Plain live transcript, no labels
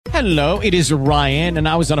Hello, it is Ryan, and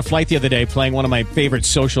I was on a flight the other day playing one of my favorite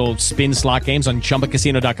social spin slot games on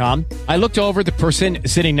ChumbaCasino.com. I looked over at the person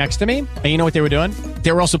sitting next to me, and you know what they were doing?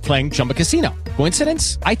 They were also playing Chumba Casino.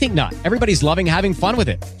 Coincidence? I think not. Everybody's loving having fun with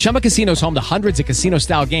it. Chumba Casino is home to hundreds of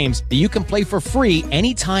casino-style games that you can play for free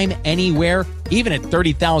anytime, anywhere, even at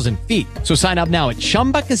 30,000 feet. So sign up now at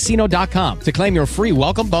ChumbaCasino.com to claim your free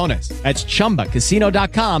welcome bonus. That's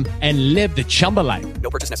ChumbaCasino.com and live the Chumba life.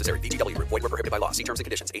 No purchase necessary. VGW. Void where prohibited by law. See terms and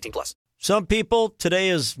conditions. 18+. Some people, today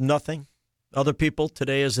is nothing. Other people,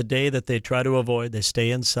 today is a day that they try to avoid. They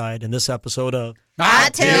stay inside. In this episode of I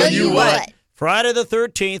Tell You What. Friday the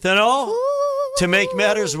 13th, and to make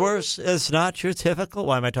matters worse, it's not your typical.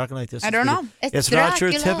 Why am I talking like this? I don't know. It's not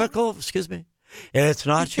your typical. Excuse me. It's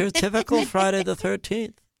not your typical Friday the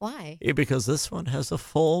 13th. Why? Because this one has a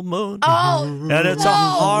full moon. Oh, and it's a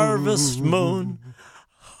harvest moon.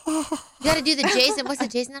 You got to do the Jason. What's the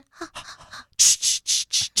Jason?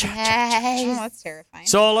 Yes. Oh, that's terrifying.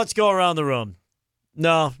 So let's go around the room.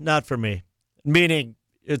 No, not for me. Meaning,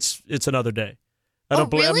 it's another day. I don't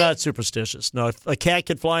believe. Really? I'm not superstitious. No, if a cat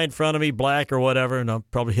could fly in front of me, black or whatever, and I'll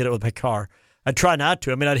probably hit it with my car. I'd try not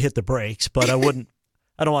to. I mean, I'd hit the brakes, but I wouldn't.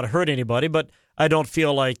 I don't want to hurt anybody, but I don't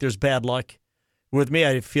feel like there's bad luck with me.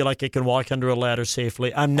 I feel like I can walk under a ladder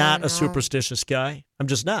safely. I'm not a superstitious guy. I'm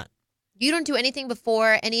just not. You don't do anything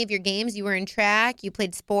before any of your games? You were in track? You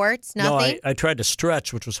played sports? Nothing? No, I tried to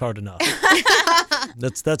stretch, which was hard enough.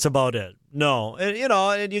 That's about it. No, and,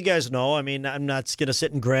 and you guys know, I mean, I'm not going to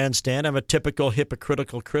sit and grandstand. I'm a typical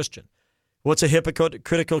hypocritical Christian. What's a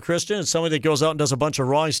hypocritical Christian? It's somebody that goes out and does a bunch of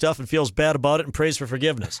wrong stuff and feels bad about it and prays for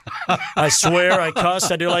forgiveness. I swear, I cuss,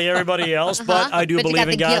 I do like everybody else, but I do believe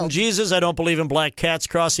in God and Jesus. I don't believe in black cats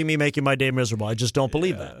crossing me, making my day miserable. I just don't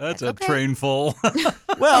believe that. That's a train full.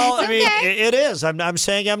 Well, I mean, it is. I'm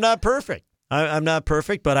saying I'm not perfect. I'm not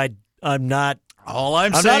perfect, but I'm not.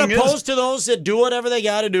 I'm not opposed to those that do whatever they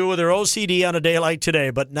got to do with their OCD on a day like today,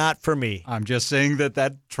 but not for me. I'm just saying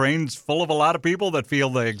that train's full of a lot of people that feel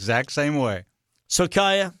the exact same way. So,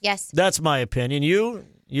 Kaya? Yes. That's my opinion. You're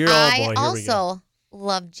oh boy, I also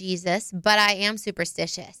love Jesus, but I am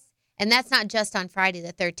superstitious. And that's not just on Friday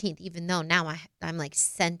the 13th, even though now I'm like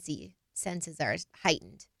senses are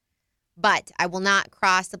heightened. But I will not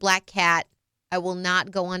cross the black cat. I will not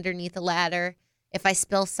go underneath a ladder. If I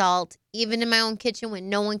spill salt, even in my own kitchen when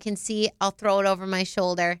no one can see, I'll throw it over my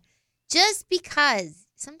shoulder. Just because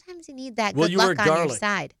sometimes you need that good luck on your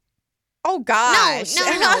side. Oh, gosh.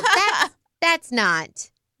 No. That's not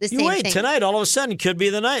the same thing. Tonight, all of a sudden, could be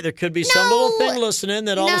the night. There could be some little thing listening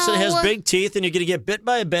that all of a sudden has big teeth, and you're going to get bit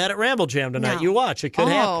by a bat at Ramble Jam tonight. You watch. It could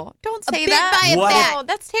happen. Don't say that. Bit by a bat. Oh,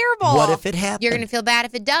 that's terrible. What if it happened? You're going to feel bad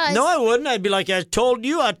if it does. No, I wouldn't. I'd be like, I told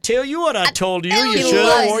you. I tell you what I told you. You should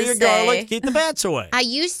have wore your garlic to keep the bats away. I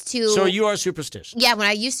used to. So you are superstitious. Yeah, when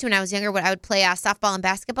I was younger, I would play softball and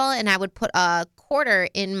basketball, and I would put a quarter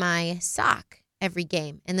in my sock every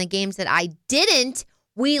game. And the games that I didn't,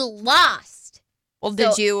 we lost. Well,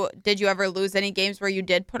 did you ever lose any games where you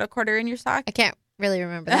did put a quarter in your sock? I can't really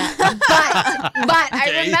remember that. but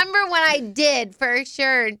I remember when I did for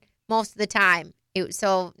sure most of the time.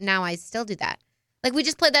 So now I still do that. Like we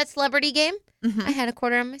just played that celebrity game. Mm-hmm. I had a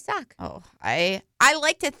quarter in my sock. Oh, I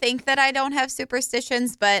like to think that I don't have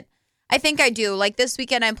superstitions, but I think I do. Like this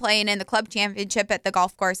weekend, I'm playing in the club championship at the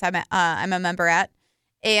golf course I'm a member at,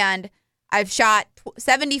 and I've shot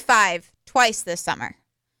 75 twice this summer,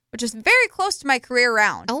 which is very close to my career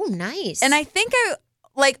round. Oh, nice. And I think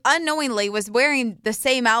I, unknowingly was wearing the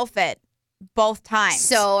same outfit both times.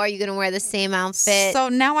 So are you going to wear the same outfit? So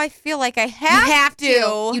now I feel like I have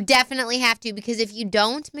to. You definitely have to, because if you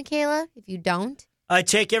don't, Michaela, I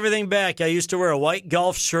take everything back. I used to wear a white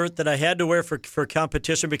golf shirt that I had to wear for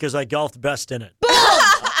competition because I golfed best in it. Boom!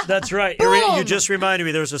 That's right. You just reminded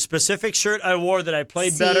me. There was a specific shirt I wore that I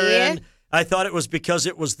played better in. I thought it was because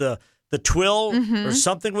it was the twill or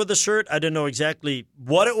something with the shirt. I didn't know exactly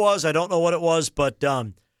what it was. I don't know what it was, but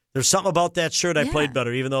there's something about that shirt I played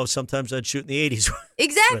better, even though sometimes I'd shoot in the 80s.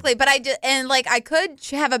 Exactly, but I could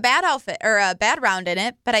have a bad outfit or a bad round in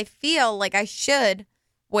it, but I feel like I should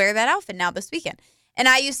wear that outfit now this weekend. And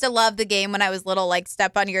I used to love the game when I was little, like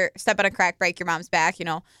step on a crack, break your mom's back,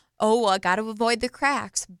 Oh, I got to avoid the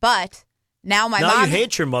cracks, but now my mom. You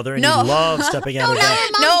hate your mother and you love stepping on her back.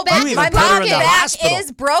 No, but my mom's back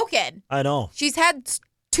is broken. I know. She's had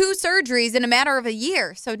 2 surgeries in a matter of a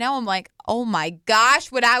year. So now I'm like, oh my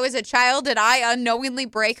gosh, when I was a child, did I unknowingly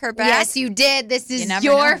break her back? Yes, you did. This is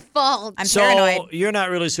your fault. I'm paranoid. So you're not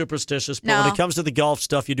really superstitious, but when it comes to the golf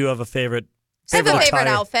stuff, you do have a favorite. I have a favorite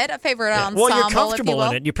outfit, a favorite ensemble. Well, you're comfortable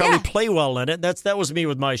in it. You probably play well in it. That was me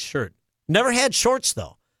with my shirt. Never had shorts,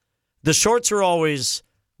 though. The shorts are always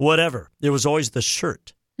whatever. It was always the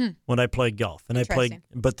shirt when I played golf. And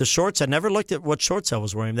but the shorts, I never looked at what shorts I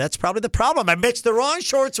was wearing. That's probably the problem. I mixed the wrong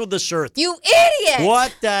shorts with the shirt. You idiot!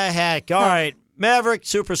 What the heck? All right. Maverick,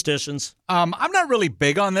 superstitions. I'm not really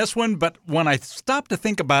big on this one, but when I stop to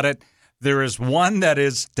think about it, there is one that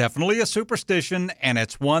is definitely a superstition, and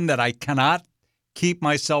it's one that I cannot keep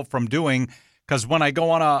myself from doing, because when I go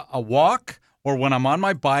on a walk or when I'm on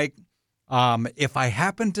my bike, if I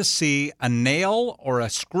happen to see a nail or a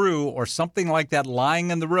screw or something like that lying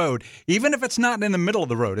in the road, even if it's not in the middle of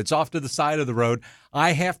the road, it's off to the side of the road,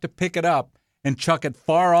 I have to pick it up and chuck it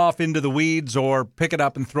far off into the weeds or pick it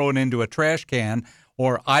up and throw it into a trash can,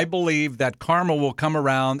 or I believe that karma will come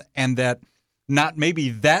around and that not maybe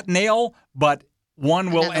that nail, but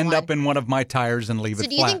one will end up in one of my tires and leave it flat. So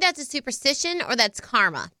do you think that's a superstition or that's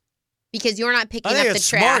karma? Because you're not picking I think up the it's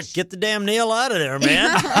trash. smart. Get the damn nail out of there,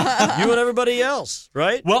 man. You and everybody else,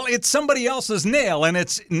 right? Well, it's somebody else's nail, and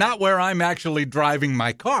it's not where I'm actually driving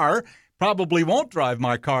my car. Probably won't drive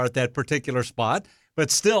my car at that particular spot,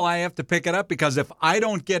 but still I have to pick it up, because if I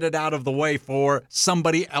don't get it out of the way for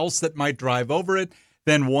somebody else that might drive over it,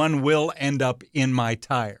 then one will end up in my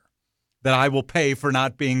tire that I will pay for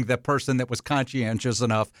not being the person that was conscientious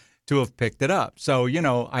enough to have picked it up. So,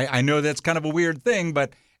 I know that's kind of a weird thing,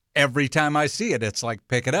 but every time I see it, it's like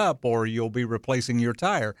pick it up or you'll be replacing your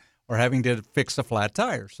tire or having to fix a flat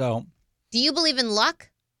tire. So, do you believe in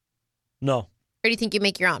luck? No. Or do you think you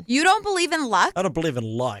make your own? You don't believe in luck? I don't believe in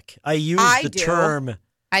luck. I use I the do. term.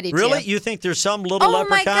 I do Really? too. You think there's some little Oh,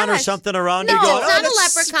 my leprechaun or gosh. something around No, you going, it's not a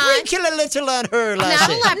let's leprechaun. sprinkle a little on her, Not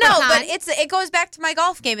lassie. a leprechaun. No, but it goes back to my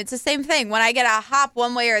golf game. It's the same thing. When I get a hop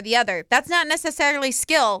one way or the other, that's not necessarily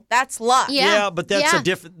skill. That's luck. Yeah. But that's Yeah. a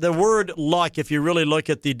different. The word luck, if you really look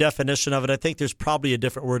at the definition of it, I think there's probably a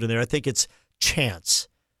different word in there. I think it's chance.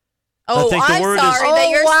 Oh, think the I'm word is- sorry Oh, that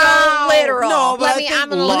you're wow. so literal. No, but Let I me- think I'm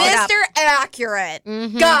gonna look it luck. up. Mr. Accurate.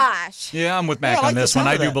 Mm-hmm. Gosh. yeah, I'm with Mac I like on the this one. sound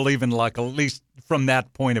I of do that. believe in luck, at least from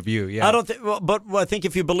that point of view. Yeah. I don't think, but I think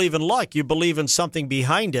if you believe in luck, you believe in something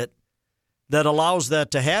behind it that allows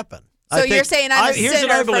that to happen. So I you're think- saying I'm a here's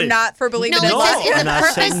what I sinner believe. for believing No, in it No, says luck? it's I'm a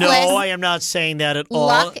not saying, no, purposeless- I am not saying that at all.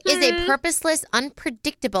 Luck is a purposeless,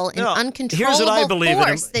 unpredictable, and No, here's uncontrollable what I believe in.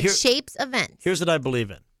 force that Here- shapes events. Here's what I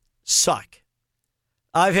believe in. Suck.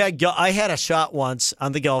 I had a shot once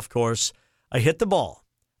on the golf course. I hit the ball.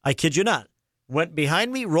 I kid you not. Went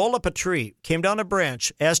behind me, rolled up a tree, came down a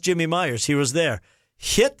branch, asked Jimmy Myers. He was there.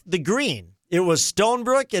 Hit the green. It was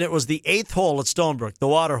Stonebrook, and it was the 8th hole at Stonebrook, the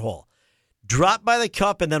water hole. Dropped by the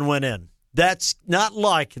cup and then went in. That's not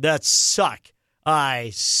luck. That's suck.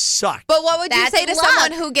 I suck. But what would you That's say to luck.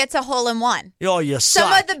 someone who gets a hole in one? Oh, you Some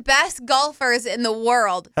suck. of the best golfers in the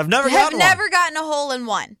world Have never gotten gotten a hole in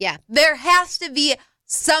one. Yeah. There has to be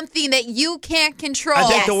something that you can't control. I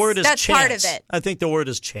think the word is That's chance. part of it. I think the word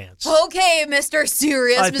is chance. Okay, Mr.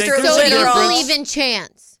 Serious, I think Mr. there's So a do you Literal. difference. believe in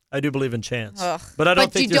chance? I do believe in chance. Ugh. But I don't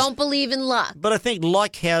But think you there's- don't believe in luck. But I think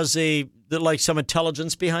luck has like some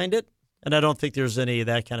intelligence behind it, and I don't think there's any of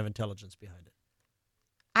that kind of intelligence behind it.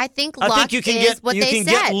 I think I luck think you can is get what you they can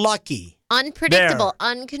said. get lucky. Unpredictable, There.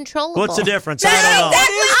 uncontrollable. What's the difference? I don't That's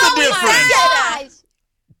know. exactly What is the what I difference? said.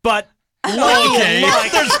 But lucky Okay. and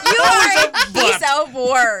luck. You are a piece of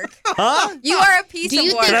work. Huh? You are a piece Do of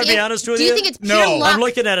you work. Can I be it- honest with do you? you think it's pure No. luck? I'm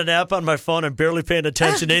looking at an app on my phone. I'm barely paying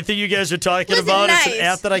attention to anything you guys are talking Listen, about. It's an nice.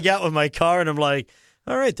 app that I got with my car, and I'm like,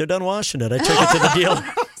 all right, they're done washing it. I took it to the dealer.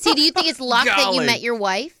 See, do you think it's luck that you Golly. met your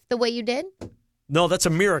wife the way you did? No, that's a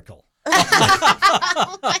miracle.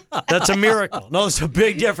 That's a miracle. No, it's a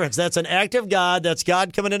big difference. That's an act of God. That's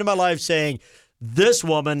God coming into my life saying, this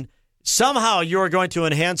woman, somehow you are going to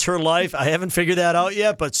enhance her life. I haven't figured that out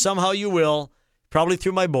yet, but somehow you will, probably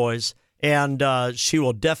through my boys, and she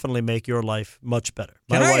will definitely make your life much better.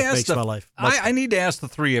 My Can I wife ask makes the- my life much better. I need to ask the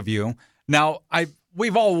three of you. Now,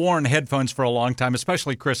 we've all worn headphones for a long time,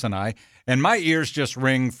 especially Chris and I, and my ears just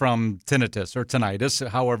ring from tinnitus or tinnitus,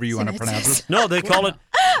 however you want to pronounce it. No, they call it.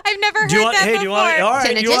 I've never heard Do you want? that Hey, before. do you want? All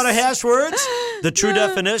right, do you want to Tinnitus? hash words? The true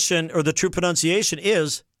definition or the true pronunciation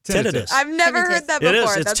is tinnitus. I've never Tinnitus. heard that It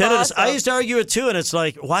before. is. It's That's tinnitus. awesome. I used to argue it too, and it's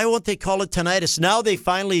like, why won't they call it tinnitus? Now they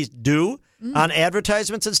finally do on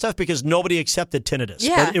advertisements and stuff because nobody accepted tinnitus.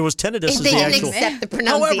 Yeah. But it was tinnitus If is they the didn't actual. accept the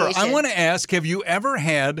pronunciation. However, I want to ask, have you ever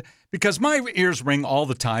had, because my ears ring all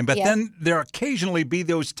the time, but Yes. then there occasionally be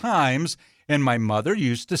those times, and my mother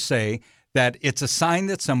used to say that it's a sign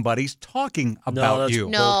that somebody's talking about that's you.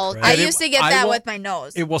 No, bull crap. I That it- used to get I that will- with my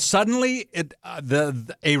nose. It will suddenly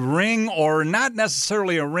a ring, or not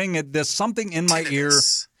necessarily a ring. There's something in my ear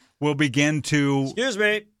will begin to Excuse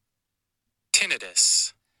me.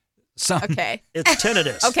 Tinnitus. some. Okay. It's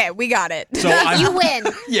tinnitus. Okay, we got it. So I'm, you win.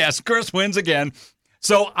 Yes, Chris wins again.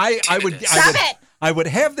 So I Stop it! would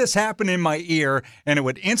have this happen in my ear, and it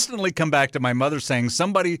would instantly come back to my mother saying,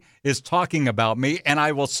 somebody is talking about me, and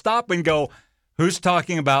I will stop and go, who's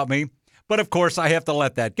talking about me? But, of course, I have to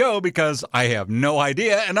let that go because I have no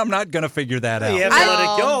idea, and I'm not going to figure that out. You have to let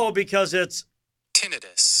it go because it's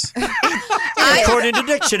Tinnitus. according to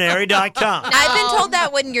dictionary.com. I've been told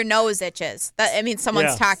that when your nose itches.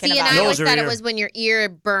 Someone's talking See, and about I you. always Nose or thought it ear? was when your ear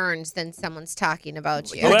burns, then someone's talking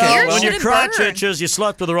about you. Your ear Well, when your shouldn't crotch burn. itches, you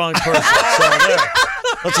slept with the wrong person. So there.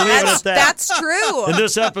 Let's leave it at that. That's true. In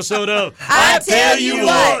this episode of I Tell You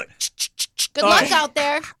What. Good All luck right. out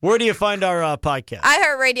there. Where do you find our podcast?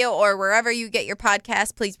 iHeartRadio or wherever you get your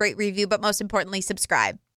podcast. Please rate, review, but most importantly,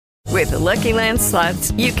 subscribe. With the Lucky Land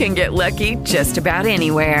Slots, you can get lucky just about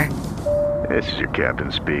anywhere. This is your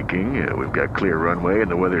captain speaking. We've got clear runway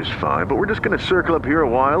and the weather's fine, but we're just going to circle up here a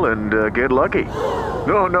while and get lucky.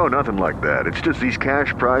 No, nothing like that. It's just these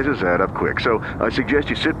cash prizes add up quick. So I suggest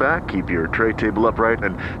you sit back, keep your tray table upright,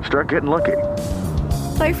 and start getting lucky.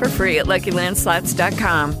 Play for free at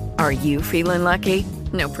LuckyLandSlots.com. Are you feeling lucky?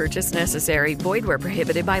 No purchase necessary. Void where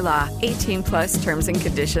prohibited by law. 18+ terms and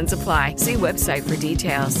conditions apply. See website for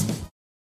details.